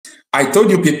I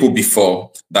told you people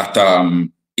before that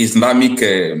Islamic,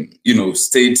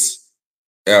 states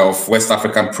of West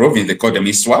African province, they call them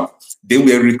ISWAP, they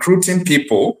were recruiting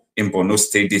people in Borno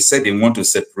State. They said they want to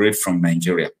separate from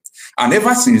Nigeria. And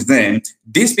ever since then,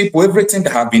 these people, everything they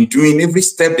have been doing, every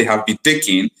step they have been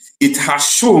taking, it has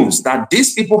shown that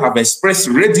these people have expressed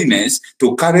readiness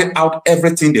to carry out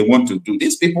everything they want to do.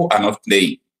 These people are not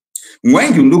playing.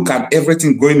 When you look at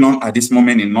everything going on at this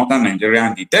moment in northern Nigeria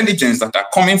and the intelligence that are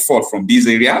coming forth from these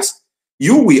areas,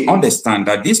 you will understand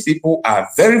that these people are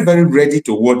very, very ready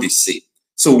to what they say.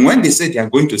 So when they say they are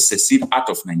going to secede out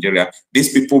of Nigeria,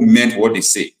 these people meant what they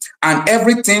say. And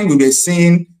everything we were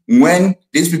seeing when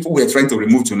these people were trying to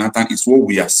remove Jonathan is what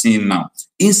we are seeing now.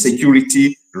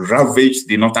 Insecurity ravaged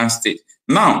the northern state.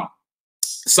 Now,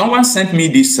 someone sent me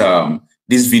this,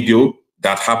 this video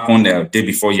that happened the day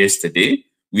before yesterday,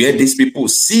 where these people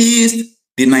seized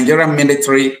the Nigerian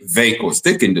military vehicles.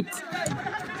 Take a look. These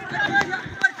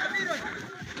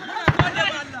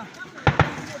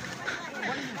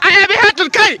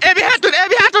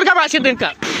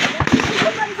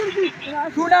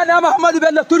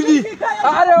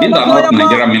are not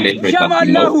Nigerian military that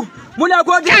we know. These are not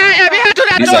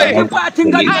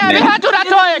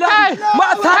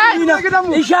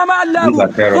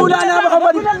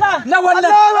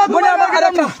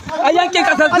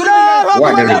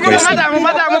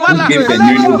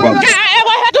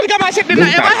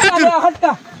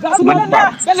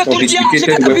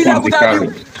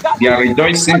they are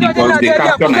rejoicing because they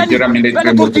capture Nigerian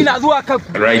military motive.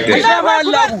 Right there. They are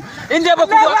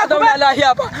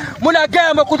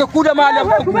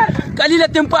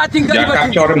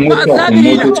capturing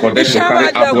motive for them to carry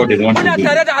out what they want to do.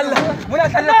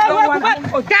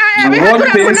 And what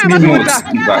pains me most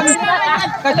is that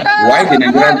why the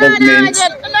Nigerian government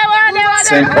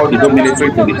sent all the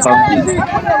military to the southeast,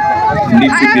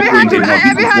 leaving people in the north.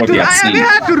 This is what they are seeing.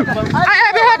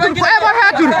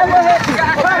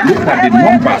 Look at the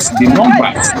numbers,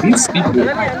 these people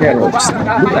are terrorists.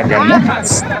 Look at their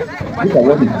numbers. Look at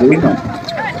what is going on.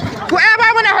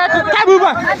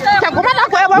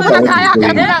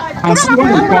 And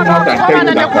someone will come out and tell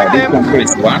you that this country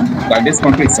is one, that this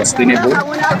country is sustainable,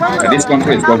 that this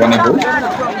country is governable.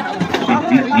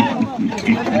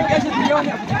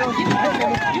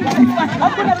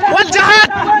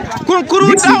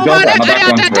 This is just another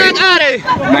country.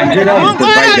 Nigeria is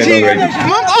divided already.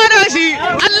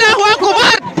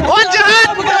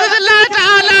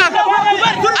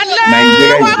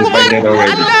 Nigeria is divided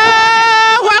already.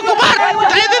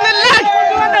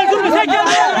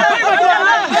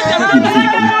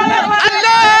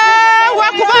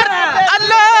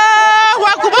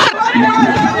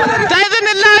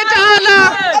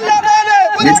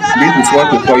 This is what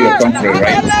you call your country,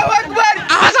 right?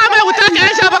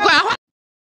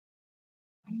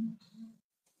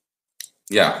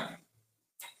 Yeah.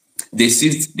 They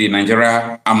seized the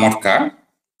Nigeria armored car.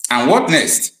 And what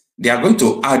next? They are going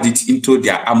to add it into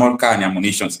their armored car and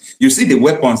ammunition. You see the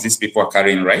weapons these people are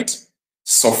carrying, right?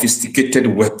 Sophisticated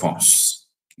weapons.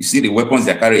 You see the weapons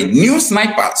they're carrying. New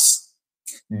snipers.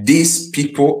 These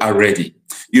people are ready.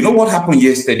 You know what happened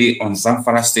yesterday on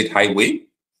Zamfara State Highway?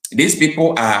 These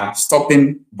people are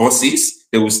stopping buses.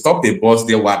 They will stop the bus.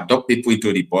 They will adopt people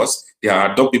into the bus. They will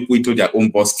adopt people into their own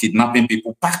bus, kidnapping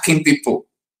people, packing people,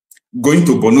 going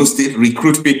to Borno State,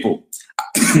 recruit people.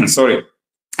 Sorry.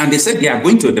 And they said they are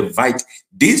going to divide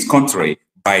this country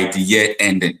by the year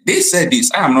ending. They said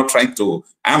this. I am not trying to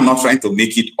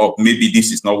make it up. Maybe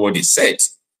this is not what they said.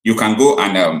 You can go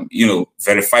and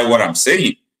verify what I'm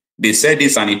saying. They said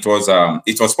this, and it was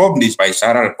published by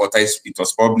Shara Reporters. It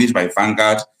was published by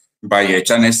Vanguard, by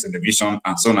Channels Television,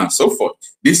 and so on and so forth.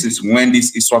 This is when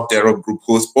this ISWAP terror group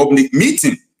hosts public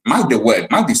meeting. Mark the word,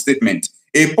 mark the statement.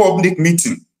 A public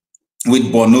meeting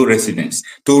with Borno residents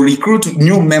to recruit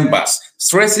new members.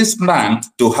 Stresses plan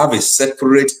to have a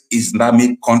separate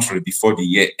Islamic country before the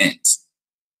year ends.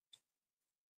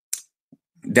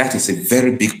 That is a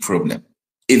very big problem.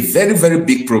 A very, very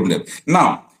big problem.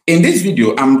 Now, in this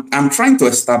video, I'm trying to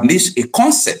establish a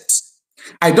concept.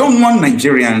 I don't want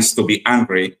Nigerians to be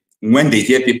angry when they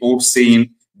hear people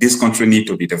saying this country needs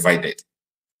to be divided.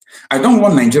 I don't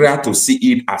want Nigeria to see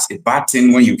it as a bad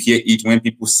thing when you hear it, when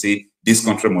people say this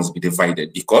country must be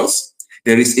divided, because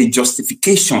there is a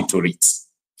justification to it.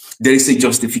 There is a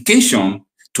justification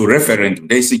to referendum.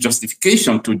 There is a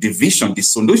justification to division, the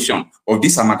solution of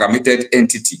this amalgamated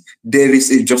entity. There is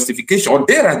a justification, or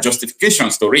there are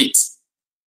justifications to it.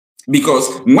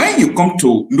 Because when you come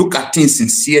to look at things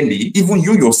sincerely, even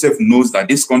you yourself knows that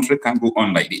this country can't go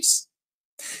on like this.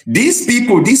 These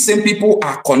people, these same people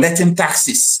are collecting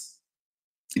taxes.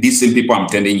 These same people I'm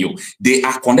telling you, they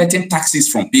are collecting taxes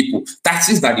from people,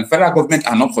 taxes that the federal government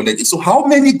are not collecting. So how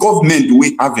many government do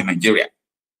we have in Nigeria?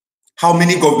 How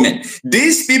many government?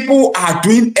 These people are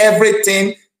doing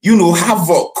everything, you know,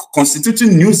 havoc,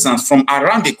 constituting nuisance from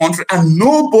around the country, and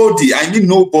nobody, I mean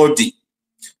nobody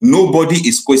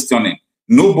is questioning.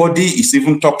 Nobody is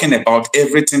even talking about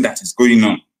everything that is going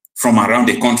on from around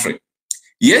the country.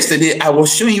 Yesterday, I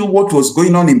was showing you what was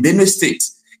going on in Benue State.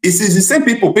 It is the same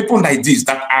people like this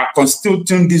that are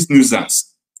constituting this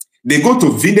nuisance. They go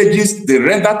to villages, they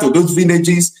render to those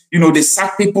villages, you know, they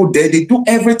sack people there, they do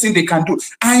everything they can do.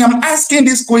 I am asking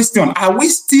this question, are we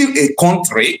still a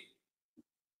country?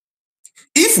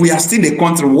 If we are still a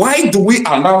country, why do we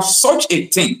allow such a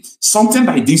thing, something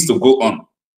like this to go on?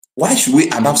 Why should we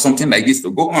allow something like this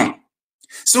to go on?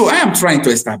 So I am trying to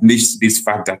establish this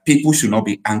fact that people should not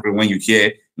be angry when you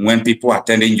hear, when people are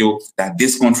telling you that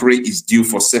this country is due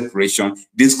for separation,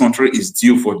 this country is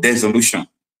due for dissolution.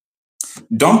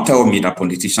 Don't tell me that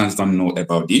politicians don't know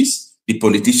about this. The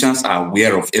politicians are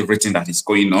aware of everything that is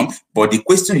going on. But the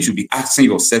question you should be asking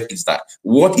yourself is that,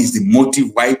 what is the motive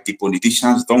why the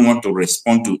politicians don't want to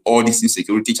respond to all these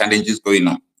insecurity challenges going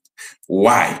on?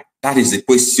 Why? That is the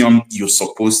question you're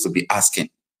supposed to be asking.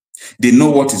 They know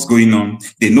what is going on.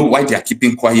 They know why they are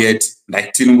keeping quiet.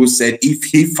 Like Tinubu said, if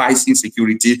he fights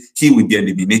insecurity, he will be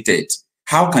eliminated.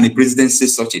 How can a president say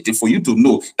such a thing? For you to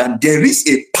know that there is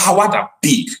a power that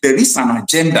be, there is an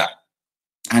agenda,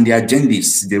 and the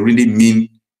agendas, they really mean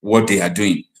what they are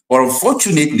doing. But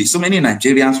unfortunately, so many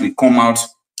Nigerians will come out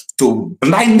to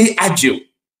blindly argue.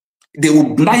 They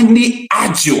will blindly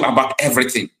argue about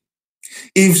everything.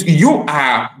 If you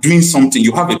are doing something,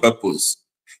 you have a purpose.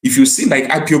 If you see like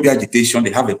ipob agitation,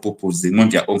 they have a purpose. They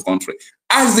want their own country.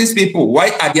 Ask these people,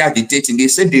 why are they agitating? They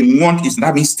say they want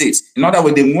Islamic states. In other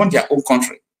words, they want their own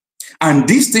country. And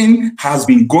this thing has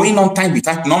been going on time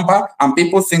without number, and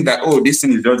people think that, oh, this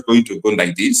thing is just going to go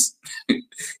like this.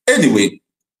 Anyway,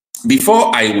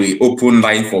 before I will open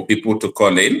line for people to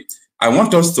call in, I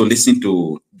want us to listen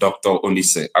to Dr.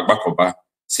 Onise Agbakoba,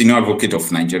 Senior Advocate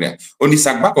of Nigeria.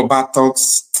 Onise Agbakoba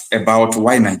talks about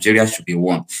why Nigeria should be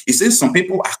one. He says some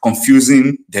people are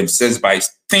confusing themselves by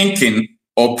thinking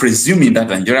or presuming that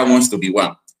Nigeria wants to be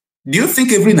one. Do you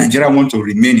think every Nigerian wants to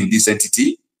remain in this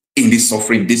entity, in this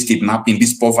suffering, this kidnapping,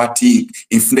 this poverty,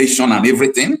 inflation, and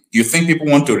everything? Do you think people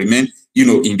want to remain, you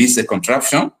know, in this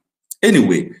contraption?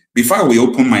 Anyway, before we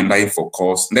open my line for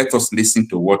calls, let us listen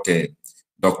to what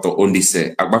Dr.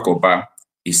 Onise Agbakoba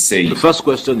is saying. The first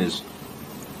question is,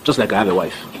 just like I have a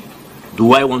wife,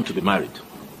 do I want to be married?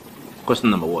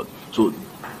 Question number one. So,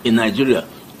 in Nigeria,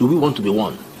 do we want to be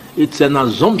one? It's an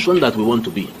assumption that we want to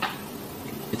be.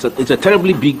 It's a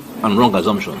terribly big and wrong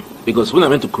assumption. Because when I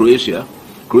went to Croatia,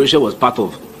 Croatia was part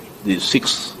of the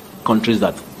 6 countries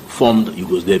that formed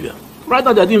Yugoslavia. Right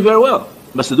now, they're doing very well.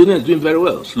 Macedonia is doing very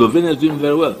well. Slovenia is doing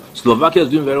very well. Slovakia is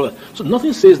doing very well. So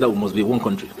nothing says that we must be one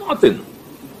country. Nothing.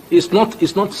 It's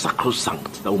not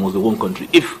sacrosanct that we must be one country.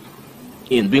 If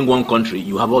in being one country,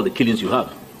 you have all the killings you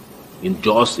have. In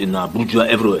Jos, in Abuja,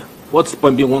 everywhere. What's the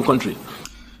point being one country?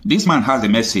 This man has a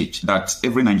message that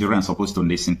every Nigerian is supposed to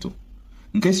listen to.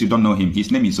 In case you don't know him,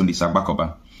 his name is Onise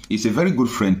Agbakoba. He's a very good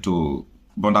friend to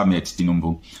Bola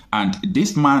Tinubu. And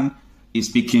this man is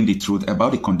speaking the truth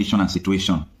about the condition and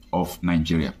situation of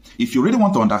Nigeria. If you really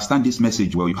want to understand this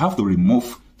message well, you have to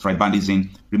remove tribalism,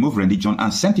 remove religion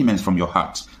and sentiments from your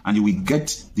heart. And you will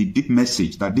get the deep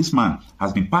message that this man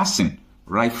has been passing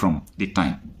right from the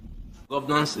time.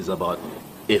 Governance is about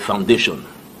a foundation.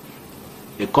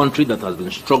 A country that has been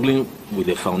struggling with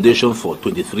a foundation for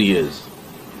 23 years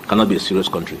cannot be a serious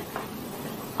country.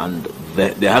 And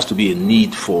there has to be a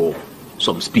need for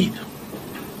some speed.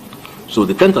 So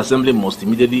the 10th Assembly must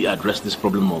immediately address this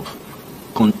problem of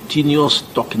continuous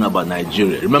talking about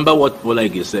Nigeria. Remember what Bola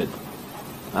said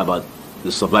about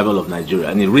the survival of Nigeria.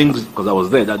 And it rings, because I was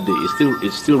there that day,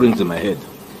 it still rings in my head.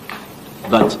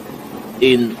 That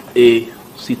in a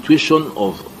situation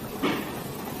of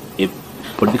a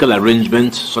political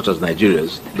arrangement such as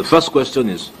Nigeria's, the first question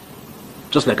is,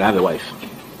 just like I have a wife,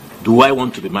 do I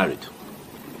want to be married?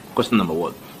 Question number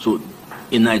one. So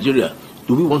in Nigeria,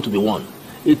 do we want to be one?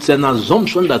 It's an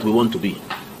assumption that we want to be.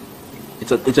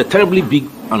 It's a terribly big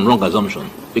and wrong assumption.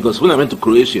 Because when I went to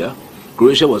Croatia,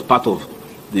 Croatia was part of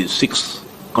the 6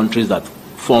 countries that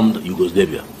formed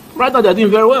Yugoslavia. Right now they're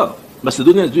doing very well.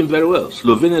 Macedonia is doing very well.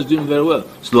 Slovenia is doing very well.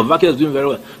 Slovakia is doing very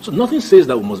well. So nothing says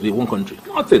that we must be one country.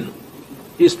 Nothing.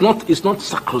 It's not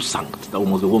sacrosanct that we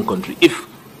must be one country. If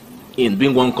in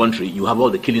being one country, you have all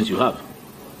the killings you have.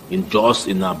 In Jos,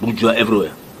 in Abuja,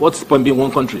 everywhere. What's the point being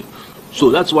one country? So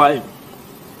that's why,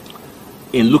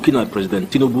 in looking at President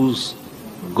Tinubu's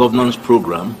governance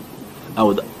program, I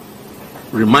would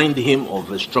remind him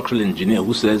of a structural engineer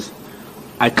who says,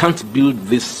 I can't build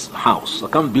this house, I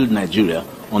can't build Nigeria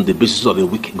on the basis of a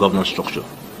weak governance structure.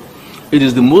 It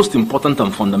is the most important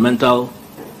and fundamental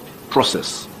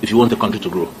process if you want a country to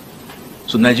grow.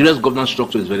 So Nigeria's governance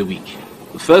structure is very weak.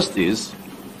 The first is,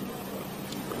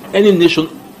 any nation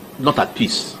not at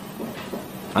peace,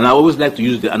 and I always like to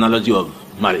use the analogy of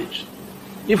marriage.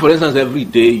 If, for instance, every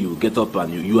day you get up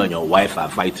and you and your wife are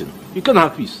fighting, you cannot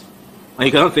have peace, and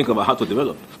you cannot think about how to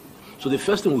develop. So the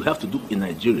first thing we have to do in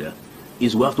Nigeria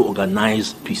is we have to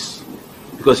organize peace.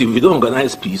 Because if we don't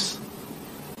organize peace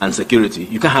and security,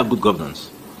 you can't have good governance.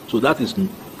 So that is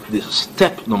the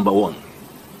step number one.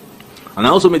 And I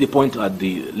also made a point at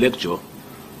the lecture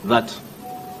that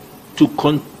to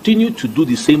continue to do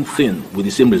the same thing with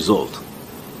the same result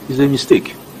is a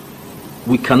mistake.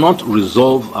 We cannot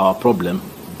resolve our problem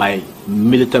by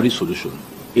military solution.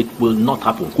 It will not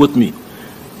happen. Quote me.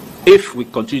 If we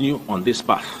continue on this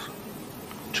path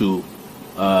to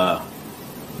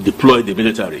deploy the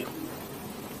military,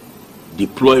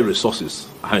 deploy resources,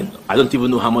 I don't even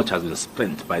know how much has been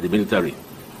spent by the military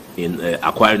in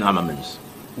acquiring armaments.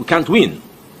 We can't win.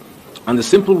 And the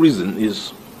simple reason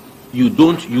is you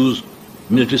don't use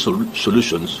military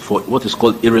solutions for what is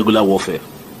called irregular warfare.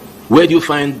 Where do you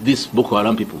find these Boko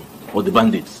Haram people or the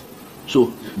bandits?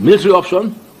 So military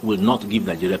option will not give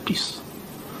Nigeria peace.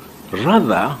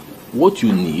 Rather, what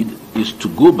you need is to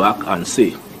go back and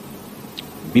say,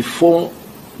 before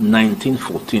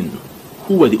 1914,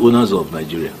 who were the owners of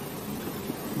Nigeria?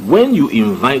 When you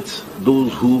invite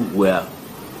those who were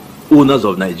owners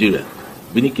of Nigeria,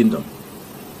 Benin Kingdom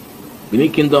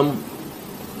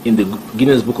in the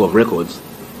Guinness Book of Records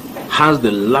has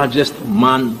the largest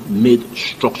man-made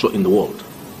structure in the world.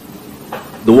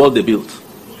 The wall they built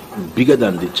is bigger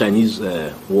than the Chinese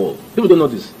wall. People don't know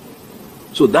this.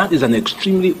 So that is an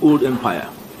extremely old empire.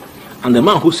 And the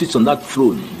man who sits on that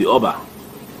throne, the Oba,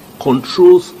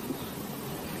 controls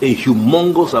a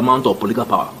humongous amount of political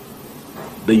power.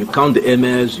 Then you count the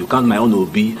emirs, you count my own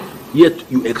Obi,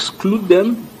 yet you exclude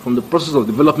them from the process of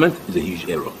development. Is a huge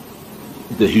error.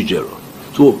 It's a huge error.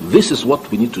 So this is what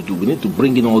we need to do. We need to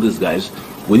bring in all these guys.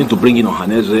 We need to bring in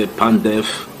Ohaneze, Pandef,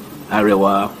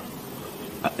 Arewa,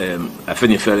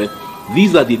 Afenifere.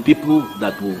 These are the people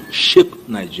that will shape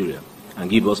Nigeria and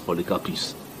give us political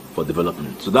peace for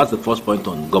development. So that's the first point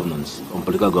on governance, on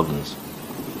political governance.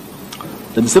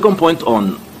 Then the second point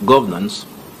on governance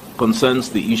concerns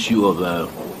the issue of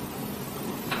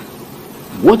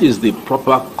what is the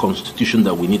proper constitution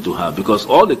that we need to have? Because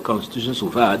all the constitutions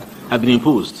we've had have been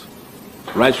imposed,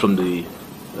 right from the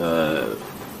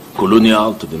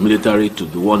colonial to the military to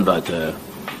the one that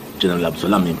General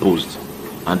Absalom imposed,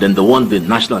 and then the one the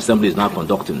National Assembly is now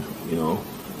conducting, you know,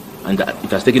 and it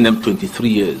has taken them 23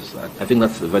 years. I think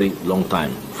that's a very long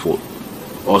time for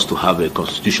us to have a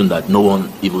constitution that no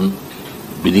one even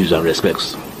believes and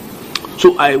respects.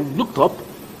 So I looked up,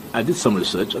 I did some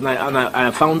research, and I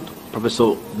found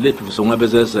late Professor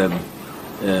Nwabeze's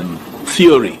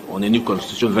theory on a new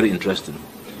constitution very interesting.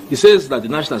 He says that the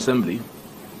National Assembly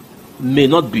may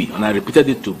not be, and I repeated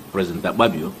it to President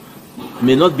Akpabio,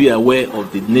 may not be aware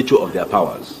of the nature of their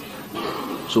powers.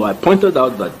 So I pointed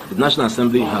out that the National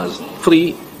Assembly has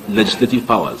 3 legislative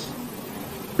powers.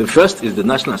 The first is the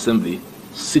National Assembly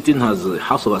sitting as the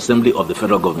House of Assembly of the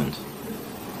federal government.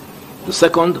 The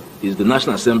second is the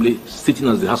National Assembly sitting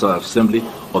as the House of Assembly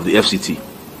of the FCT.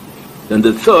 Then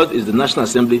the third is the National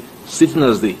Assembly sitting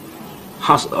as the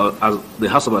House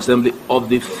of Assembly of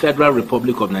the Federal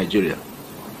Republic of Nigeria.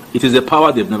 It is a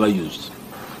power they've never used.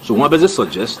 So Nwabeze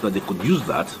suggests that they could use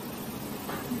that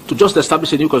to just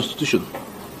establish a new constitution.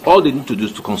 All they need to do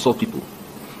is to consult people.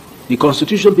 The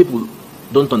constitution people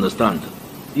don't understand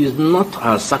is not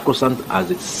as sacrosanct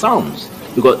as it sounds,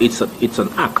 because it's an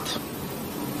act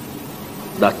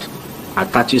that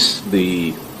attaches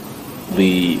the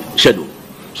schedule.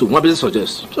 So Nwabeze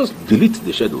suggests just delete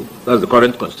the schedule, that's the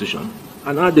current constitution,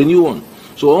 and add a new one.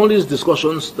 So all these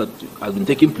discussions that have been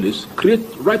taking place,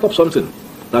 write up something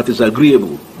that is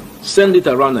agreeable, send it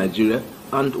around Nigeria,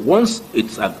 and once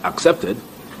it's accepted,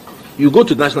 you go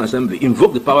to the National Assembly,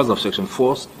 invoke the powers of Section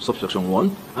 4, subsection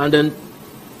 1, and then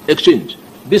exchange.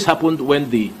 This happened when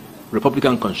the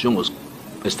Republican Constitution was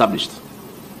established.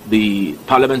 The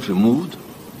Parliament removed,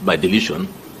 by deletion,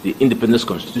 the Independence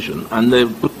Constitution, and they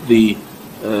put the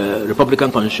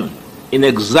Republican Constitution in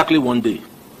exactly 1 day.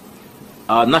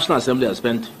 Our National Assembly has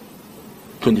spent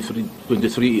 23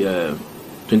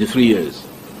 years.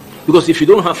 Because if you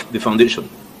don't have the foundation,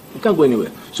 you can't go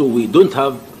anywhere. So we don't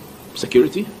have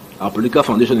security. Our political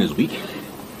foundation is weak.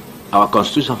 Our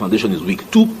constitutional foundation is weak.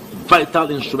 2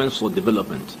 vital instruments for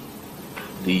development.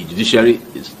 The judiciary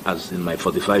is, as in my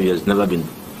 45 years, never been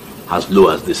as low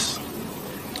as this.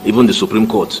 Even the Supreme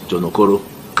Court, John Okoro,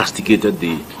 castigated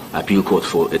the appeal court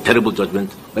for a terrible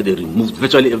judgment where they removed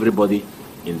virtually everybody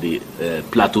in the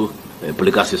plateau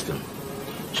political system.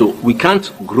 So we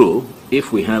can't grow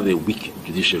if we have a weak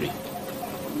judiciary.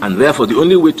 And therefore, the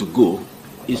only way to go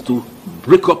is to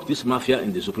break up this mafia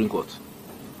in the Supreme Court.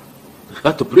 We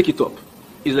have to break it up.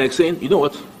 It's like saying, you know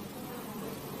what?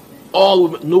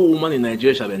 No woman in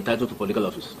Nigeria shall be entitled to political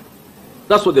office.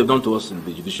 That's what they've done to us in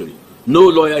the judiciary. No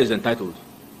lawyer is entitled.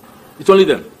 It's only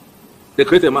them. They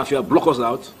create a mafia, block us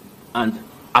out, and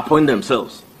appoint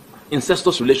themselves.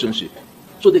 Incestuous relationship.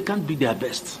 So they can't be their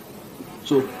best.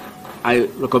 So I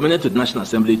recommended to the National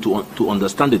Assembly to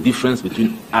understand the difference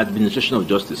between administration of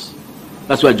justice.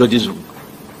 That's why judges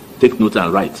take note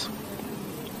and write.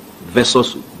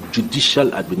 Versus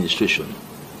judicial administration.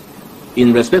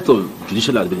 In respect of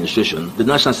judicial administration, the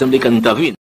National Assembly can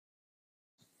intervene.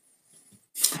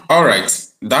 All right.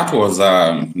 That was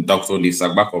Dr.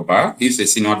 Ebuka Obi. He's a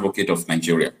senior advocate of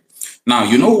Nigeria. Now,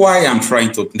 you know why I'm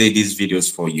trying to play these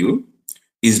videos for you?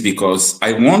 Is because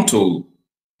I want to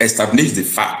establish the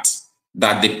fact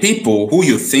that the people who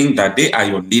you think that they are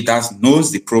your leaders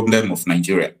knows the problem of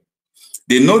Nigeria.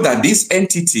 They know that this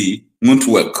entity won't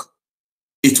work.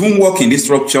 It won't work in this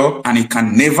structure, and it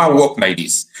can never work like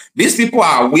this. These people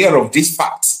are aware of this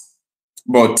fact,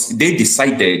 but they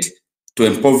decided to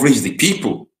impoverish the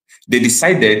people. They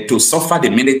decided to suffer the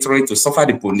military, to suffer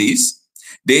the police.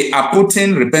 They are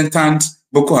putting repentant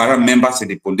Boko Haram members in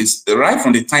the police. Right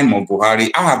from the time of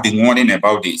Buhari, I have been warning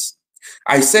about this.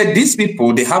 I said these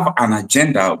people, they have an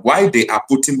agenda why they are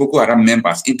putting Boko Haram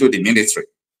members into the military.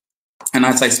 And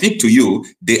as I speak to you,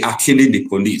 they are killing the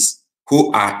police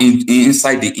who are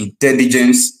inside the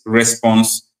intelligence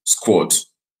response squad.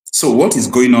 So what is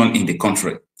going on in the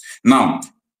country? Now,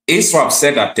 ISWAP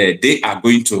said that they are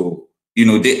going to,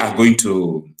 they are going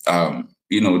to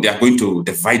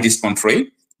divide this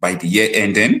country by the year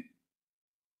ending.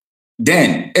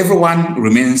 Then everyone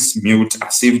remains mute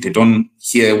as if they don't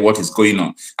hear what is going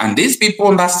on. And these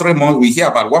people, last 3 months, we hear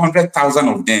about 100,000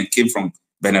 of them came from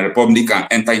Benin Republic and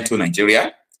entered into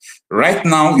Nigeria. Right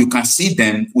now, you can see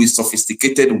them with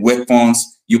sophisticated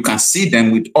weapons. You can see them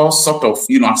with all sorts of,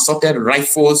 assorted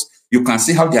rifles. You can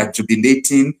see how they are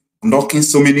jubilating, knocking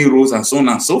so many roads and so on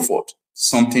and so forth.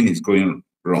 Something is going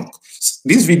wrong.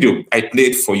 This video I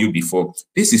played for you before.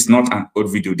 This is not an old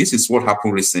video. This is what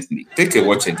happened recently. Take a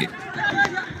watch again.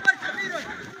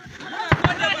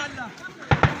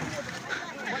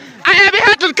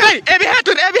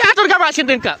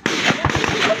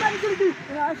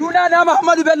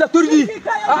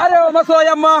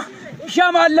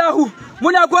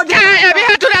 muna gode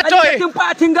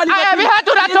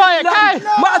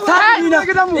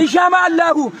insha Allah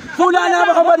sunana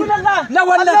Muhammadu na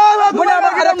wannan muna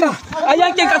baraka a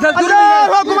yankin kasar Turmi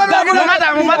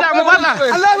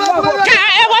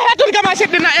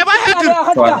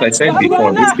So as I said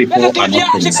before, these people are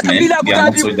not policemen, they are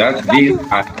not soldiers, these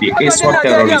are the ISWAP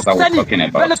terrorists I was talking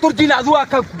about. They told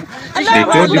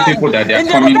the people that they are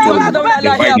coming to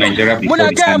divide Nigeria before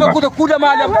December.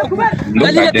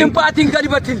 Look at them.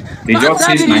 They just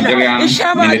seized Nigerian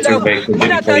military vehicle before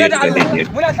yesterday here.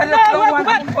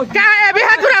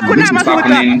 This is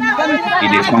happening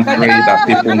in a country that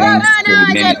people want to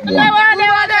remain one.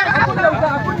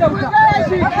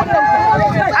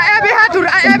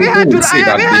 Some people would say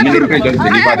that the military just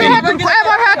delivered the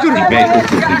vehicle to people.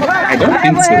 I don't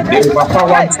think so. They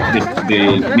overpowered the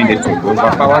military, they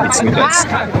overpowered the soldiers.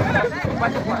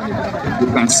 You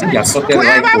can see the assorted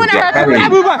rifles they are carrying.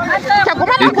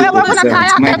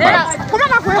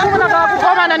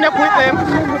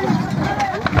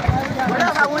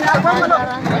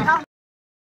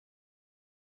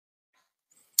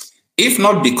 If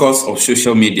not because of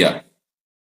social media,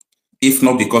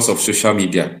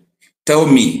 tell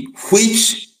me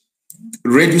which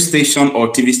radio station or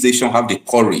TV station have the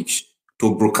courage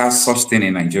to broadcast such thing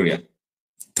in Nigeria?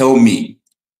 Tell me,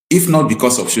 if not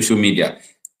because of social media.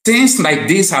 Things like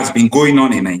this has been going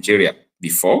on in Nigeria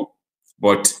before,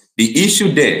 but the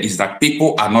issue there is that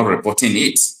people are not reporting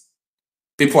it.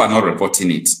 People are not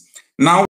reporting it. Now,